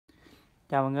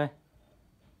Chào mọi người,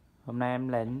 hôm nay em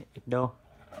lên ít đồ.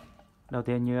 Đầu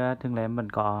tiên như thường lệ em vẫn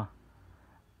có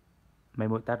mấy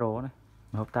mũi taro này,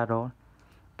 mấy hộp taro,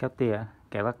 kéo tỉa,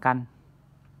 kéo các căn,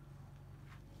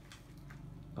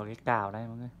 có cái cào đây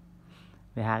mọi người,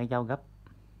 về hai cái dao gấp,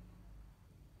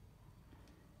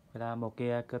 vậy là một cái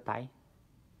cơ tay.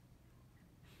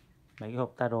 Mấy cái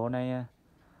hộp taro này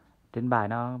trên bài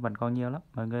nó vẫn còn nhiều lắm,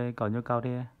 mọi người có nhu cầu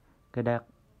thì cứ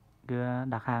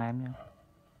đặt hàng em nhé.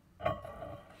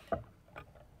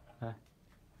 Rồi,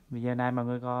 video này mọi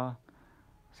người có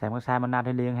xem có sai mình nào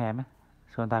thì liên hệ ấy.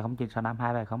 Số điện thoại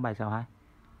 0965270762,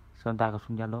 số điện thoại có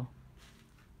xuống Zalo.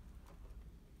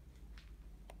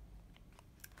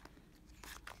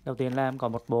 Đầu tiên là em có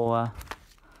một bộ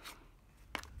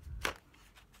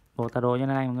taro như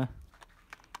thế này mọi người.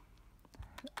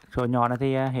 Số nhỏ này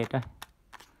thì hết rồi,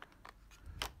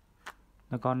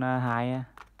 nó còn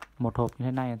một hộp như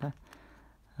thế này thôi.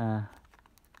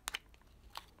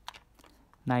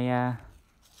 Này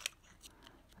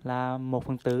là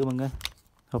 1/4 mọi người,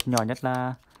 hộp nhỏ nhất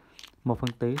là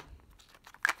 1/4.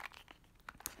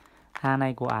 Hàng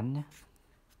này của anh nhé.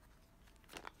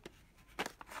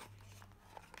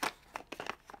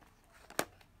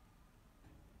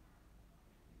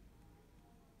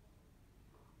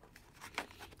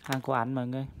 Hàng của anh mọi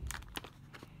người.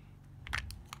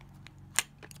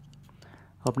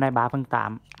 Hộp này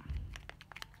 3/8.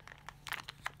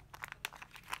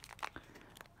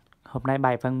 Hộp này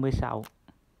 7/16.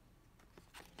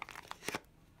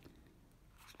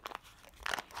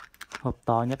 Hộp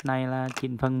to nhất này là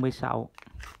 9/16.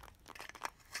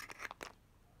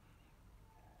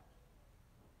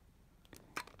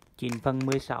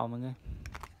 mọi người.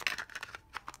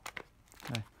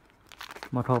 Rồi.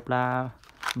 Một hộp là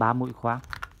 3 mũi khoáng.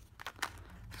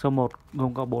 Số 1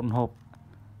 gồm có 4 hộp,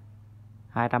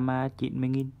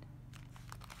 290.000.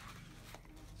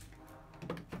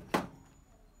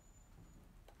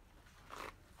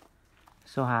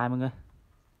 Số 2 mọi người.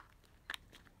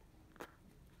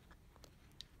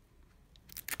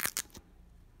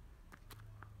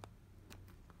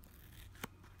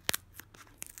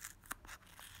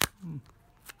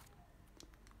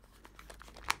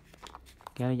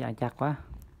 Kéo dài chặt quá.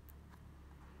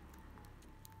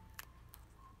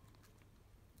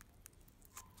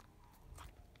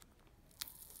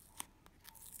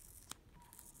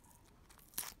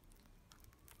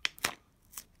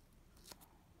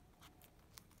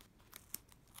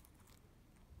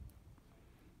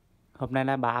 Hộp này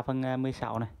là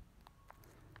 3/16 này.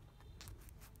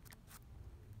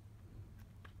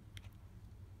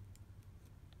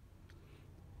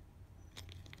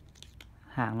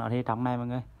 Hàng nó thì trong này mọi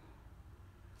người.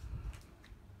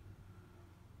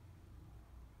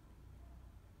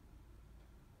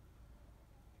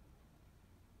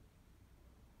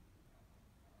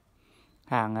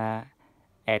 Hàng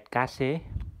SKC.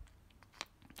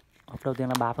 Hộp đầu tiên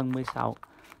là 3/16.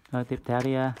 Rồi tiếp theo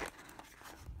thì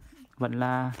vẫn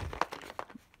là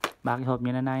 3 cái hộp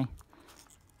như thế này.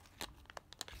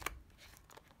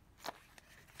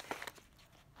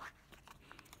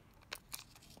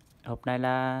 Hộp này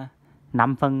là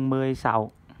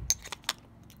 5/16.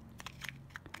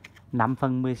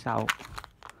 5/16.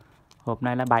 Hộp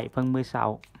này là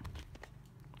 7/16.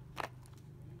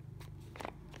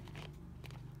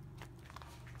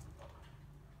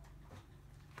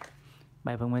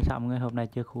 7/16 mọi người, hộp này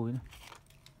chưa khui nữa.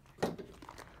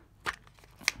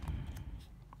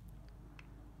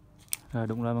 Rồi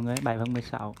đúng rồi mọi người,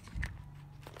 7/16.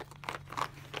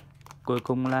 Cuối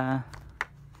cùng là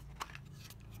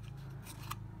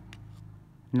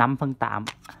 5/8.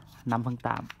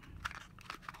 5/8.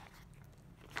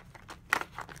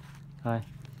 Rồi.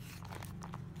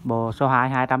 Bộ số 2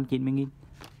 290.000.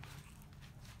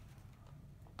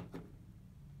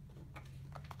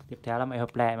 Tiếp theo là mấy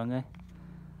hộp lẻ mọi người.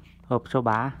 Hộp số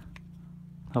 3.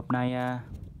 Hộp này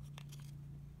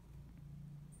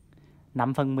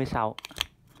 5/16.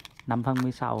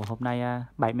 5/16, hộp này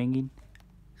 70.000.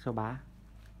 Số 3.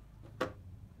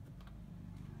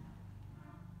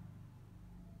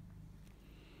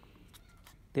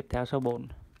 Tiếp theo số 4.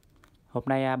 Hộp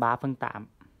này 3/8.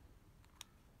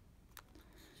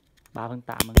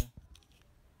 3/8 mọi người.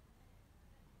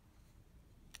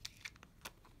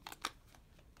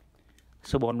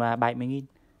 Số 4 là 70.000.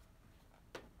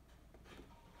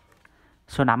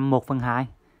 Số 5 1/2.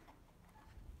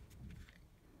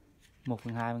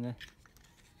 1/2 mọi người.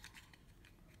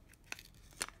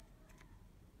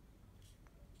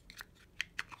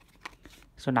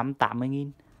 Số 5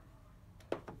 80.000.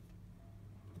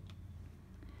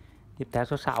 Tiếp theo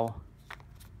số 6.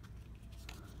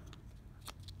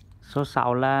 Số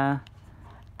 6 là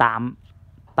 8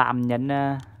 8 nhân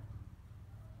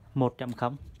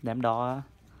 1.0 đem đó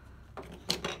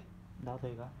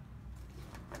thử coi.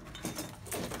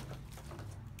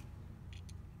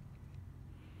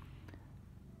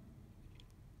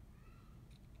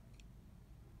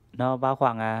 Nó vào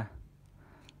khoảng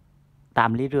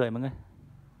 8,5 ly mọi người.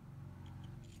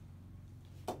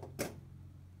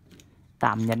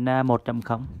 8 nhân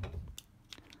 1.0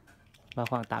 vào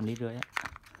khoảng 8,5 ly á.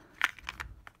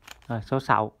 Rồi số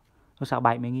 6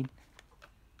 70.000.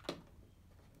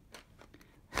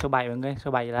 Số 7 mọi người,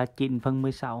 số 7 là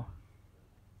 9/16.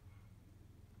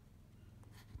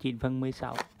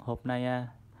 9/16. Hộp này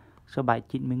số 7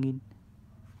 90.000.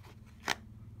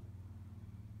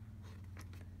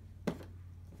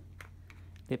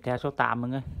 Tiếp theo số 8 mọi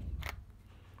người.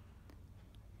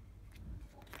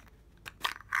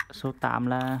 Số 8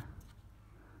 là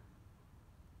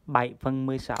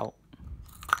 7/16.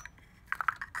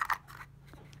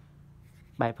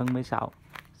 7/16.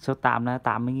 Số 8 là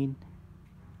 80.000.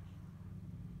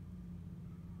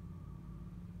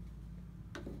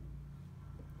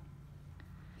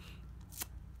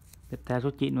 Tiếp theo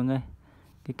số 9 mọi người.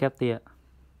 Cái kép tỉa.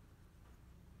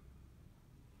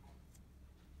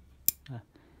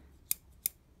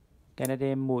 Cái này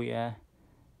thì mũi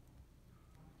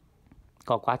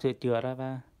có quá sửa chữa ra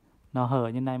và nó hở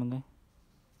như này mọi người.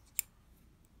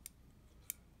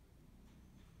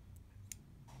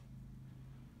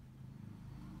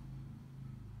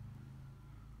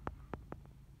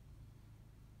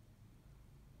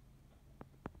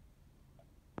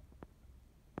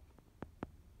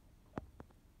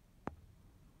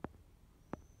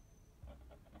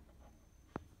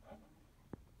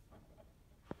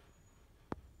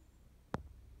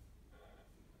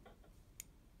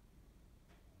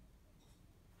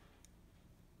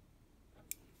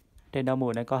 Trên đầu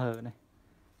mũi này có hở này.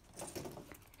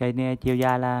 Cái này chiều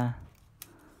dài là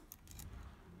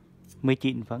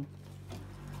 19 phân.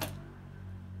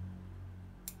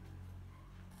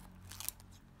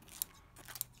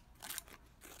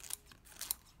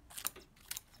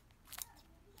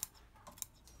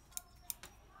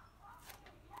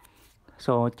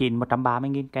 Số 9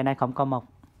 130.000. Cái này không có mộc.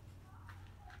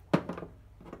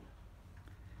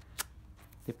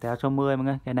 Tiếp theo số 10 mọi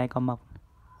người. Cái này có mộc.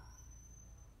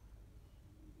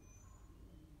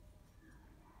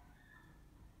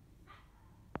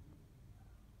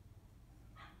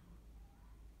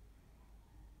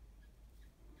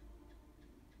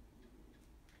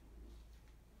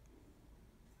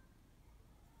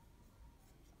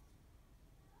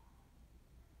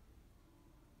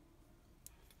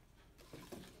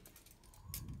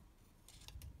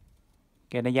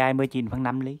 Cái này dài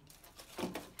 19/5 ly.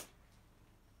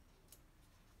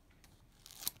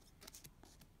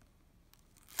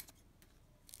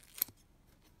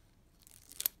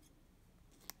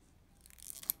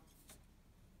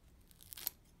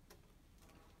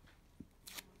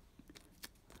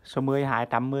 Số 10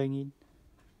 210.000.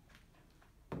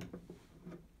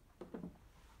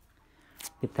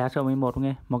 Tiếp theo số 11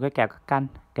 nghe, một cái kẹp cắt canh,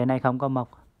 cái này không có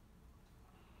mộc.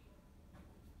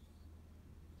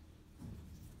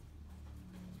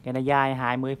 Cái này dài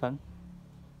 20 phân.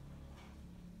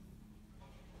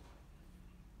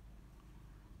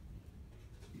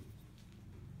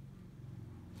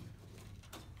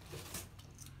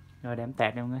 Rồi đem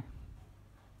tẹt nha mọi người.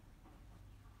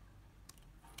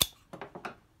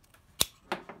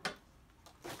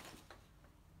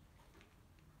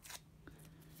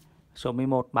 Số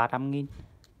 11 300.000.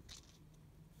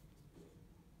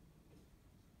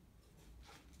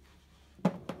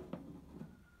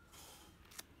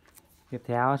 Tiếp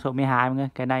theo số 12 mọi người,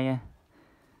 cái này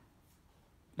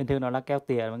bình thường nó là keo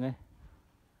tỉa mọi người.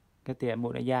 Keo tỉa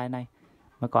mũi nó dài này.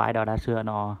 Mà có ai đó đã sửa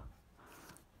nó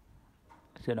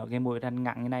cái mũi thành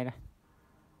ngắn như này đây.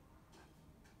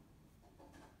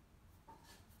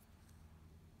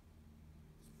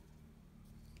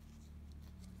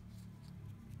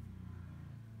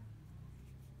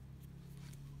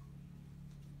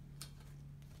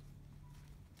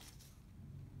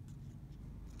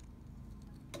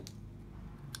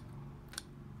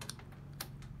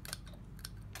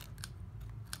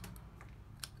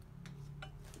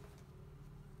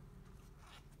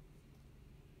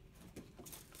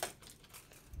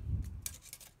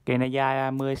 Cái này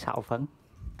dài 16 phân.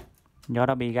 Do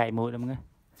nó bị gãy mũi đó mọi người.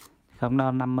 Không,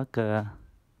 nó nằm ở cỡ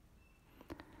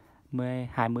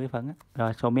 20 phân á.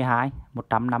 Rồi số 12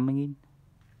 150.000.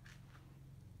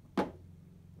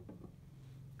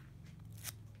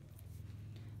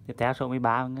 Tiếp theo số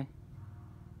 13 mọi người.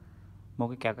 Một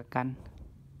cái kẹo cắt canh.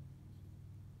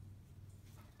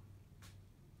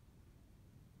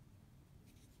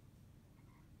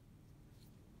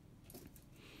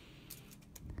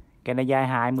 Cái này dài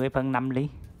 20 phân 5 ly.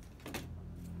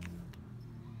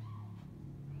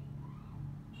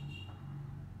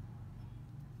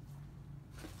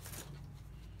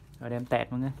 Rồi đem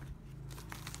tẹt mọi người.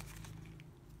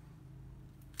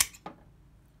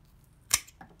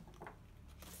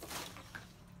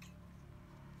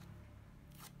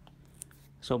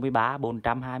 Số 13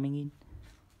 420.000.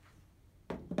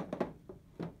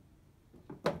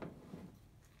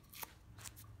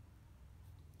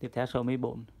 Tiếp theo số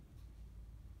 14.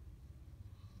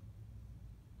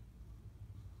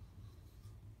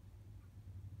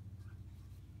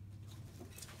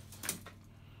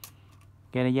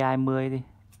 Cái này dài 10 đi.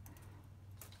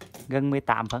 Gần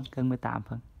 18 phân, gần 18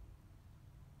 phân.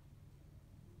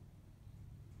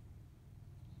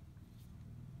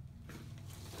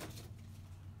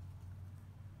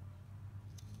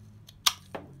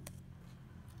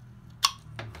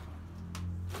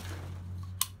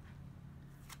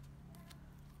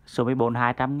 Số 14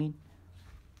 200.000.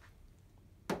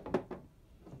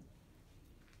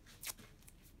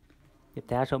 Tiếp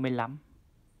theo số 15.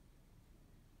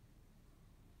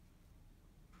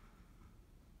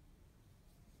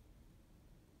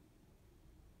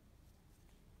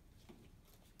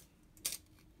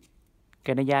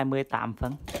 Cái này dài 18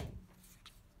 phân.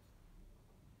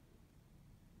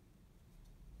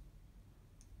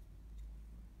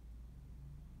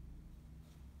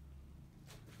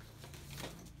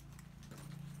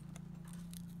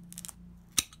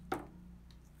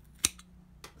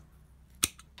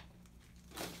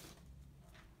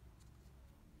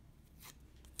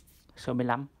 Số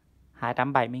 15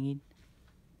 270.000.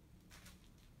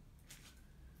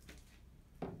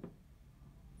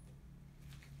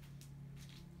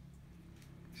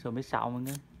 Số 16 mọi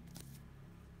người.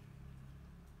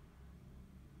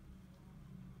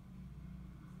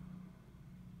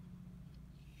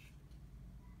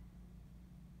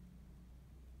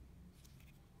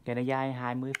 Cái này dài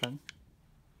 20 phân.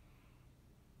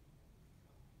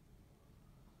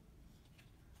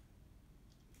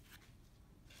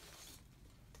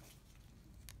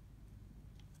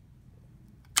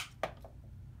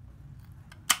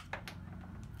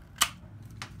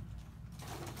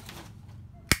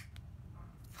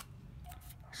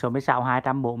 Số 16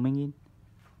 240.000.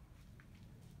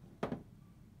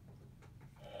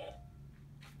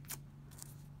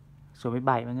 Số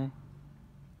 17 mọi người.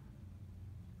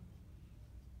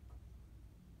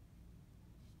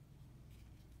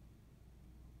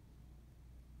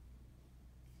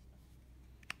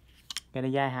 Cái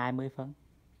này dài 20 phân.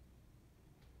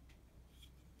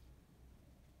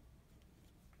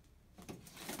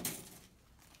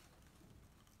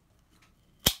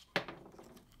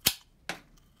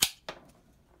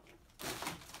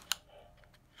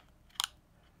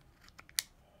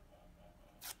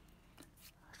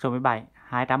 Số 17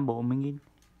 240.000.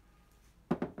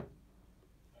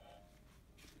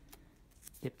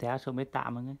 Tiếp theo số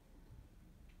 18 mọi người.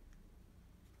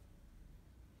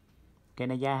 Cái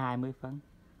này dài 20 phân.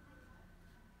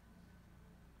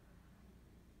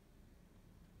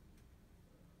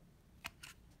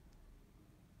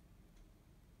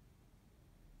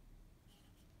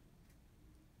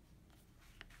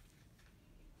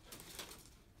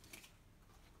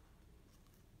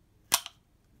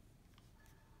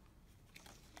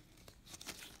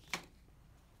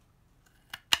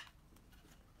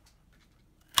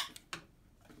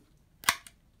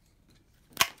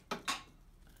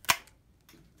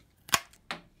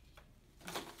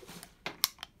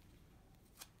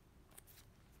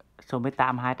 Số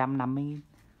 18 250.000.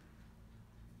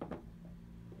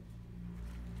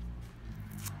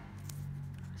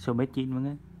 Số 19 mọi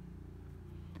người.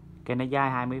 Cái này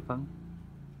dài 20 phân.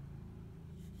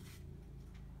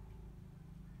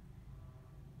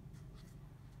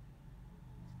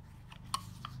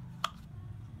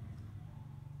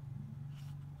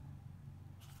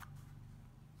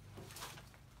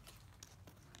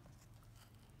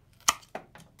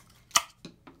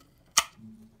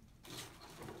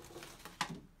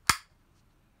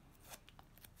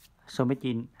 Số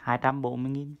 19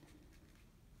 240.000.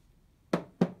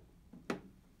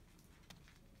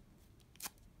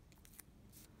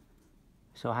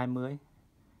 Số 20.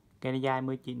 Cái này dài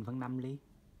 19 phân 5 ly.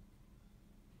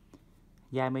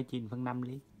 Dài 19 phân 5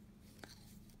 ly.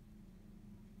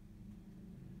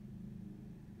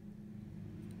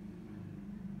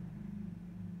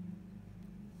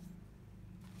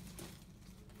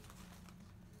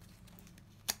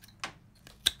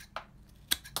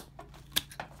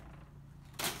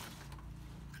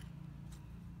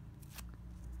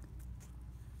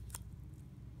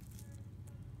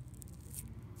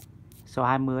 Số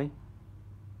 20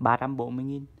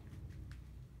 340.000.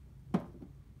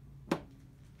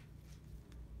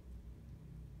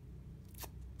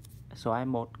 Số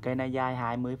 21, cây này dài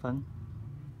 20 phân.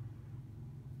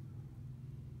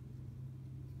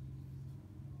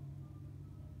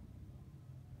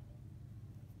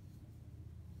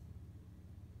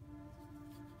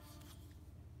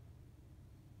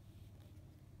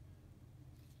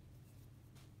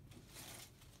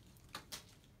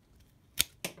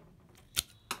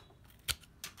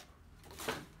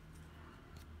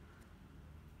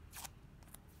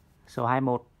 Số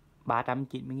 21,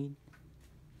 390.000.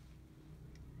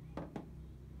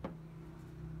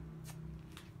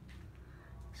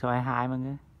 Số 22 mọi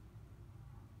người.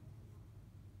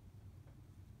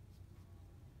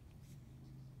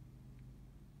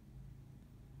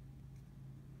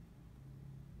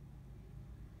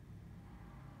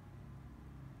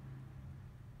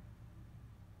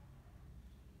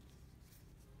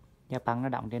 Giá tăng nó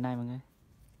đọng trên này mọi người.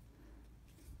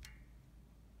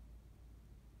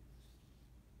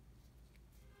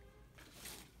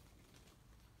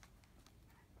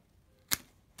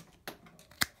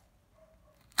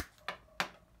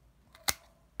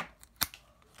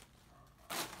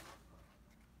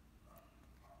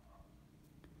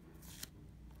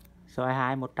 Số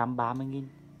 22 130.000.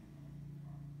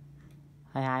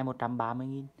 22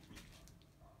 130.000.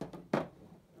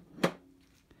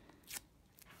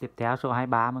 Tiếp theo số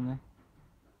 23 mọi người.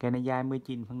 Cái này dài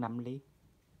 19,5 ly.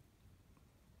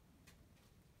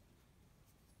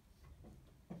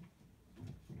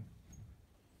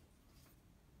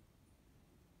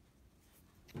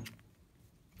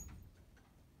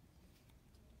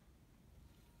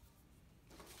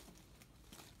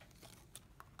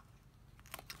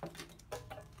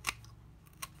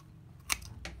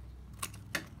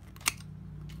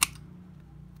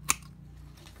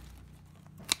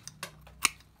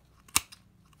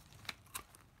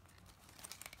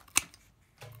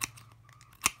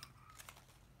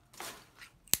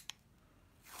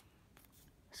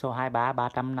 Số 23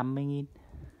 350.000.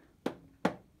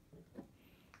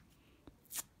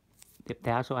 Tiếp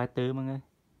theo số 24 mọi người.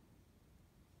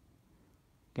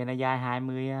 Cái này dài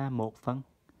 21 phân.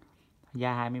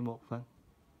 Dài 21 phân.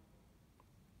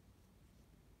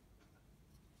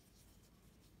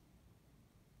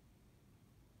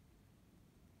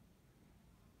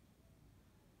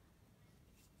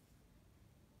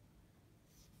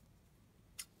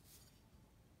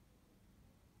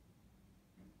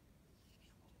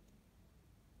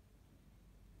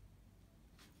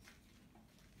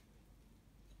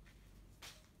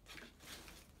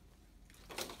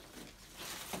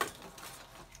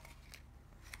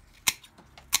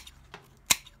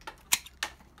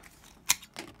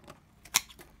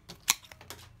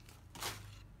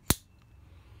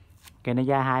 Cái này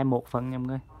dài 21 phân nha mọi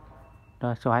người.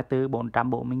 Rồi số 24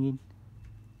 440.000.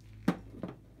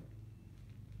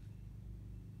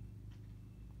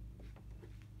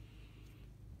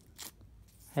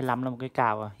 25 là một cái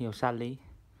cào hiệu Sally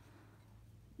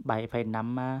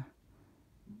 7,5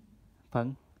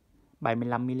 phân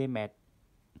 75mm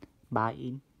 3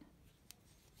 in.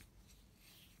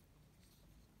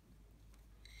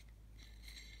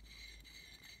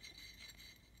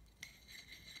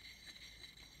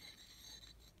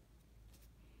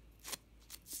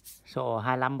 Số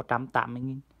 25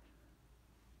 180.000.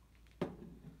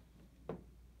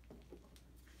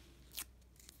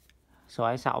 Số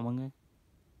 26 mọi người.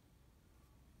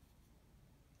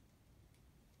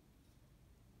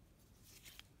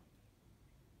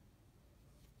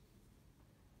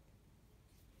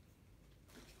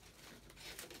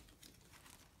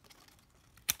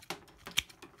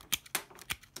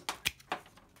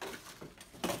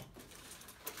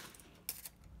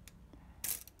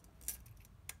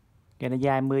 Cái này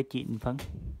dài 19 phân.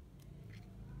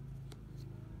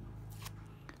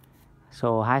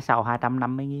 Số 26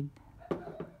 250.000.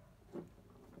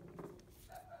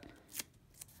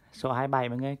 Số 27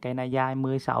 mọi người. Cái này dài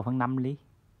 16,5 ly.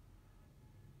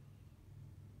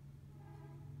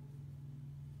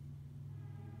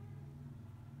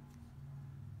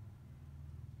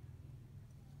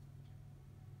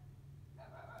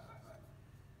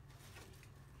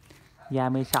 Dài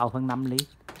 16,5 ly.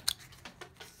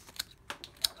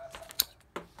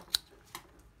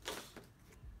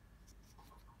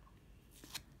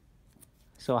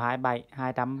 Số 27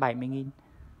 270.000.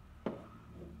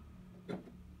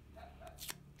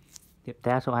 Tiếp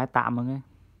theo số 28 mọi người.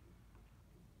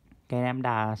 Cái em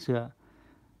đã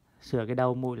sửa cái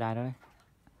đầu mũi lại rồi.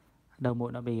 Đầu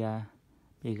mũi nó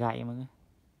bị gãy mọi người.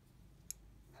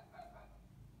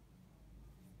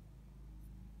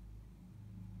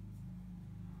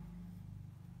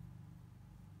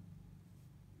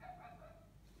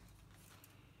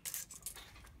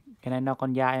 Cái này nó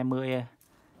còn dài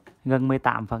gần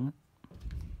 18 phân.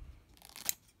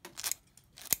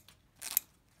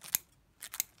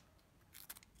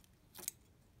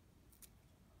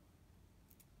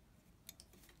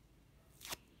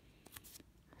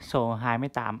 Số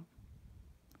 28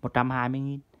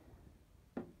 120.000.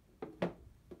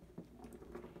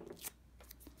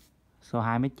 Số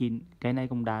 29 cái này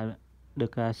cũng đã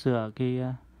được sửa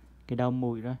cái đầu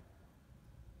mũi rồi.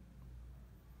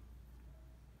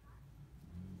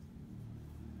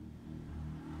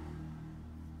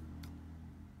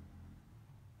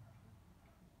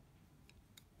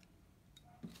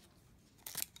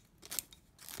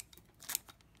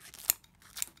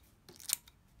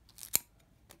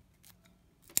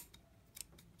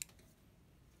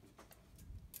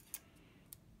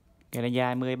 Cái này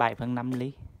dài 17/5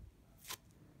 ly.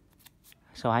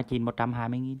 Số 29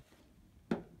 120.000.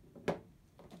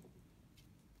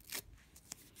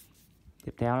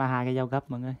 Tiếp theo là hai cái dao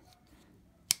gấp mọi người.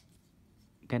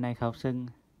 Cái này khâu sưng.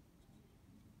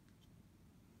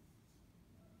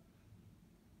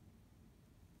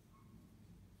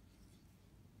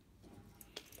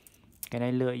 Cái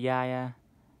này lưỡi dài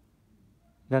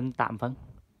gần 8 phân.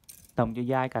 Tổng chiều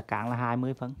dài cả cán là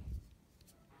 20 phân.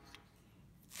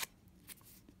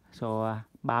 Số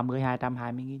 30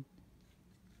 220.000.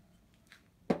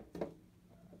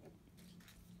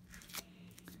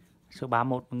 Số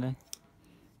 31 mọi người.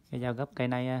 Cái dao gấp cái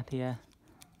này thì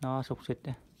nó sục xịt.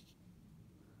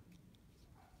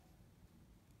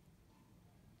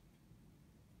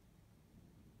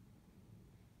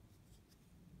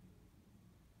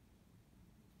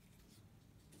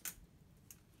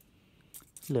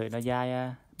 Lưỡi nó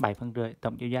dài 7,5 phân,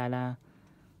 tổng chiều dài là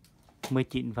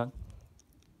 19 phân.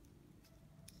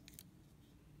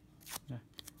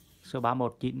 Số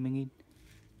 31 90.000.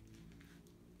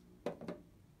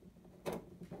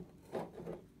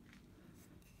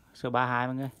 Số 32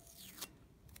 mọi người.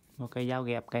 Một cây dao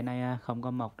gẹp, cái này không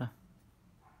có mọc đâu.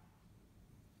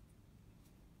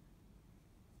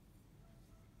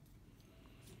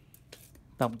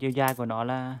 Tổng chiều dài của nó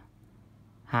là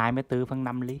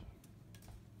 24/5 ly.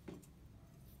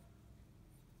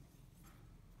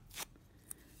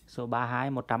 Số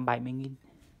 32 170.000.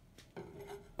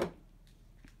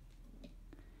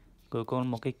 Cuối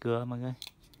cùng một cái cưa mọi người,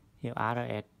 hiệu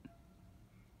ARS.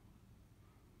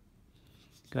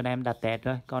 Cưa này em đặt tẹt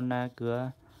rồi, còn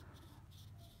cưa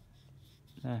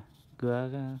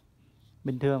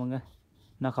bình thường mọi người,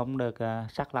 nó không được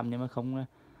sắc lắm nhưng mà không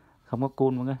có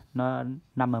cùn mọi người, nó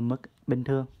nằm ở mức bình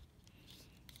thường.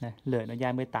 Này, lưỡi nó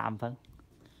dài 18 phân.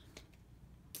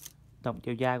 Tổng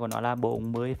chiều dài của nó là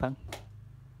 40 phân.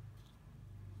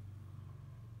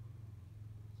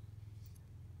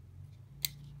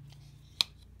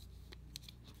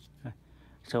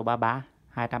 Số 33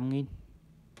 200.000.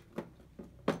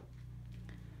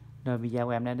 Rồi video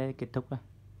của em đến đây kết thúc rồi.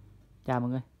 Chào mọi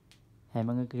người. Hẹn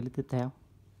mọi người clip tiếp theo.